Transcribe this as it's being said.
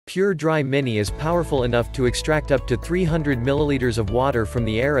PureDry Mini is powerful enough to extract up to 300 milliliters of water from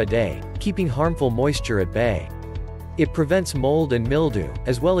the air a day, keeping harmful moisture at bay. It prevents mold and mildew,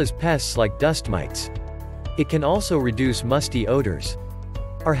 as well as pests like dust mites. It can also reduce musty odors.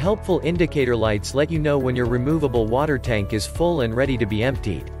 Our helpful indicator lights let you know when your removable water tank is full and ready to be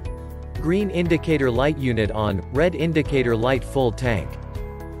emptied. Green indicator light unit on, red indicator light full tank.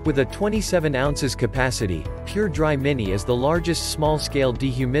 With a 27 ounces capacity, PureDry Mini is the largest small-scale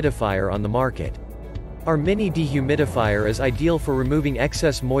dehumidifier on the market. Our mini dehumidifier is ideal for removing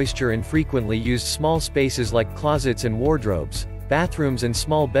excess moisture in frequently used small spaces like closets and wardrobes, bathrooms and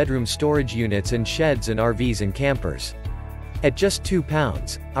small bedroom storage units and sheds and RVs and campers. At just 2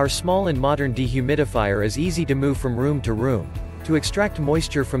 pounds, our small and modern dehumidifier is easy to move from room to room, to extract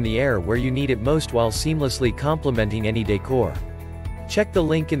moisture from the air where you need it most while seamlessly complementing any decor. Check the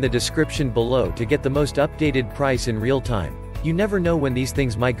link in the description below to get the most updated price in real time. You never know when these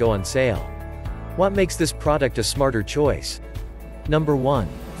things might go on sale. What makes this product a smarter choice? Number 1.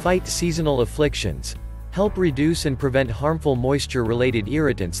 Fight seasonal afflictions. Help reduce and prevent harmful moisture-related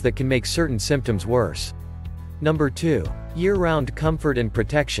irritants that can make certain symptoms worse. Number 2. Year-round comfort and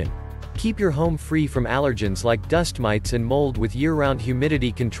protection. Keep your home free from allergens like dust mites and mold with year-round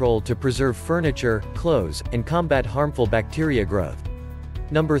humidity control to preserve furniture, clothes, and combat harmful bacteria growth.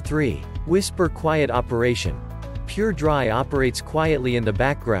 Number 3. Whisper quiet operation. PureDry operates quietly in the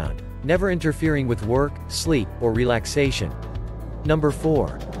background, never interfering with work, sleep, or relaxation. Number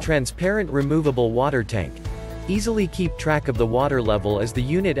 4. Transparent removable water tank. Easily keep track of the water level as the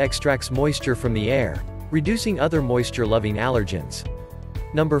unit extracts moisture from the air, reducing other moisture-loving allergens.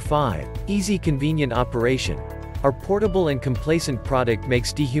 Number 5. Easy convenient operation. Our portable and complacent product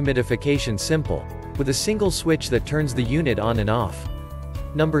makes dehumidification simple, with a single switch that turns the unit on and off.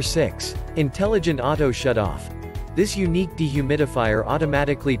 Number 6. Intelligent auto shut-off. This unique dehumidifier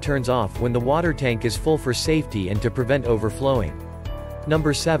automatically turns off when the water tank is full for safety and to prevent overflowing.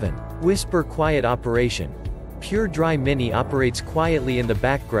 Number 7. Whisper quiet operation. PureDry Mini operates quietly in the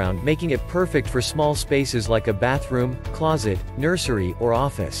background, making it perfect for small spaces like a bathroom, closet, nursery, or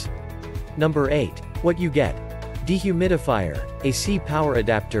office. Number 8. What you get. Dehumidifier, AC power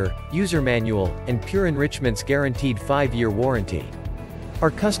adapter, user manual, and Pure Enrichment's guaranteed 5-year warranty. Our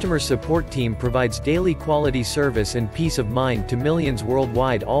customer support team provides daily quality service and peace of mind to millions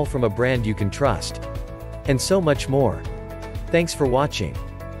worldwide, all from a brand you can trust. And so much more. Thanks for watching.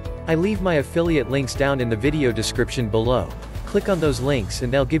 I leave my affiliate links down in the video description below. Click on those links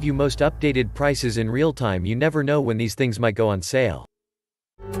and they'll give you most updated prices in real time. You never know when these things might go on sale.